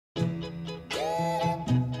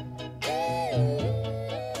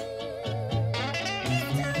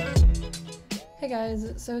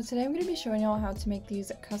guys, so today I'm going to be showing y'all how to make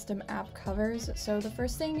these custom app covers. So the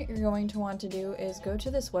first thing you're going to want to do is go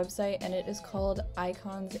to this website, and it is called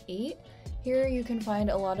Icons 8. Here you can find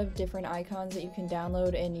a lot of different icons that you can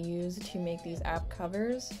download and use to make these app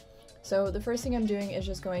covers. So the first thing I'm doing is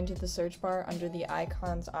just going to the search bar under the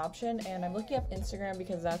icons option, and I'm looking up Instagram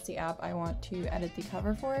because that's the app I want to edit the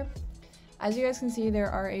cover for. As you guys can see, there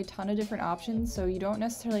are a ton of different options, so you don't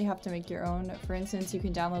necessarily have to make your own. For instance, you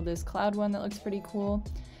can download this cloud one that looks pretty cool,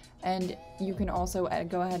 and you can also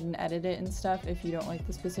go ahead and edit it and stuff if you don't like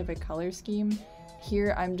the specific color scheme.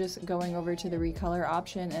 Here I'm just going over to the recolor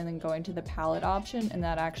option and then going to the palette option, and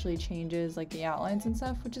that actually changes like the outlines and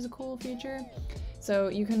stuff, which is a cool feature. So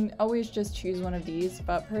you can always just choose one of these,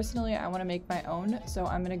 but personally I want to make my own, so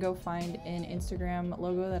I'm going to go find an Instagram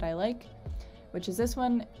logo that I like, which is this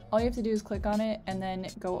one. All you have to do is click on it and then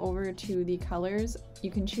go over to the colors. You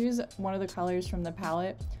can choose one of the colors from the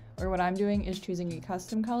palette, or what I'm doing is choosing a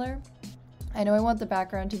custom color. I know I want the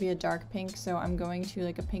background to be a dark pink, so I'm going to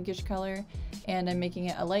like a pinkish color, and I'm making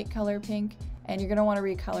it a light color pink, and you're going to want to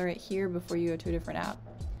recolor it here before you go to a different app.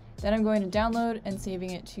 Then I'm going to download and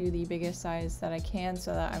saving it to the biggest size that I can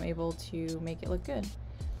so that I'm able to make it look good.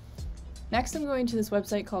 Next, I'm going to this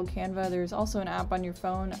website called Canva. There's also an app on your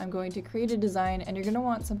phone. I'm going to create a design, and you're going to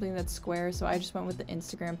want something that's square, so I just went with the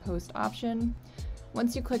Instagram post option.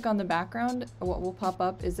 Once you click on the background, what will pop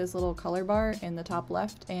up is this little color bar in the top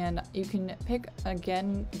left, and you can pick,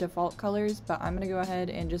 again, default colors, but I'm going to go ahead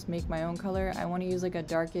and just make my own color. I want to use like a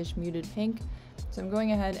darkish muted pink, so I'm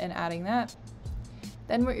going ahead and adding that.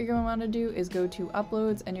 Then what you're going to want to do is go to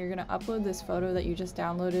uploads, and you're going to upload this photo that you just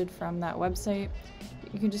downloaded from that website.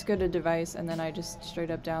 You can just go to device, and then I just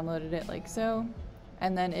straight up downloaded it like so,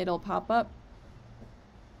 and then it'll pop up.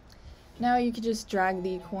 Now you can just drag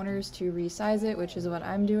the corners to resize it, which is what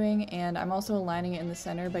I'm doing, and I'm also aligning it in the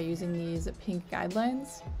center by using these pink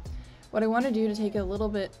guidelines. What I want to do to take it a little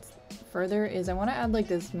bit further is I want to add like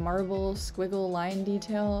this marble squiggle line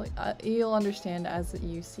detail. You'll understand as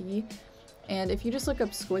you see. And if you just look up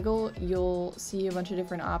squiggle, you'll see a bunch of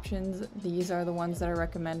different options. These are the ones that are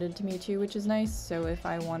recommended to me too, which is nice. So if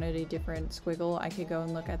I wanted a different squiggle, I could go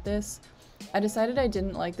and look at this. I decided I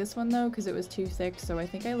didn't like this one though because it was too thick, so I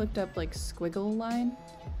think I looked up like squiggle line.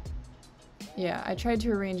 Yeah, I tried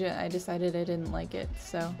to arrange it and I decided I didn't like it,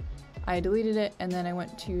 so I deleted it, and then I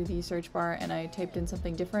went to the search bar and I typed in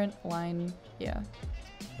something different. Line, yeah.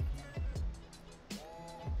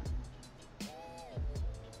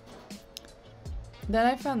 Then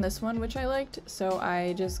I found this one, which I liked, so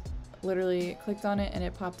I just literally clicked on it and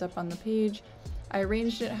it popped up on the page. I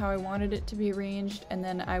arranged it how I wanted it to be arranged, and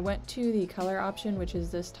then I went to the color option, which is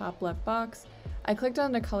this top left box. I clicked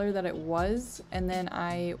on the color that it was, and then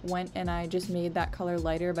I went and I just made that color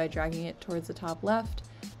lighter by dragging it towards the top left.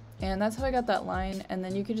 And that's how I got that line, and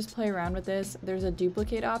then you can just play around with this. There's a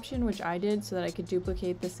duplicate option, which I did so that I could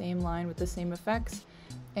duplicate the same line with the same effects.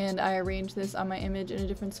 And I arranged this on my image in a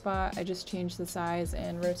different spot. I just changed the size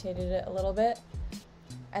and rotated it a little bit.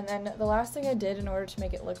 And then the last thing I did in order to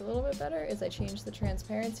make it look a little bit better is I changed the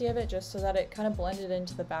transparency of it just so that it kind of blended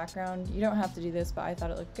into the background. You don't have to do this, but I thought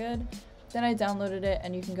it looked good. Then I downloaded it,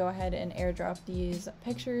 and you can go ahead and airdrop these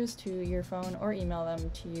pictures to your phone or email them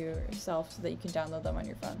to yourself so that you can download them on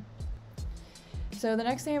your phone. So the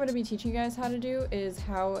next thing I'm going to be teaching you guys how to do is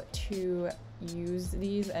how to use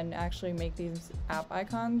these and actually make these app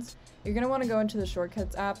icons. You're going to want to go into the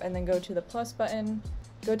Shortcuts app and then go to the plus button,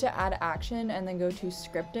 go to Add Action, and then go to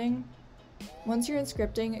Scripting. Once you're in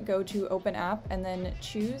Scripting, go to Open App and then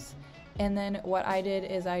choose. And then what I did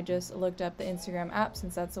is I just looked up the Instagram app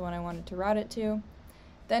since that's the one I wanted to route it to.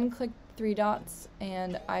 Then click three dots,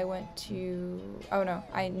 and I went to, oh no,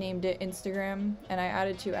 I named it Instagram, and I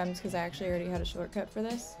added 2 M's because I actually already had a shortcut for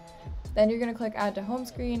this. Then you're going to click Add to Home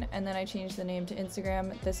Screen, and then I changed the name to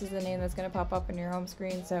Instagram. This is the name that's going to pop up in your home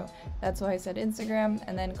screen, so that's why I said Instagram.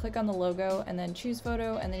 And then click on the logo, and then choose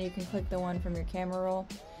photo, and then you can click the one from your camera roll.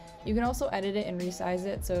 You can also edit it and resize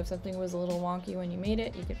it, so if something was a little wonky when you made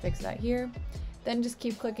it, you can fix that here. Then just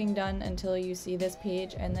keep clicking done until you see this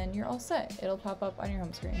page, and then you're all set. It'll pop up on your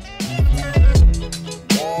home screen.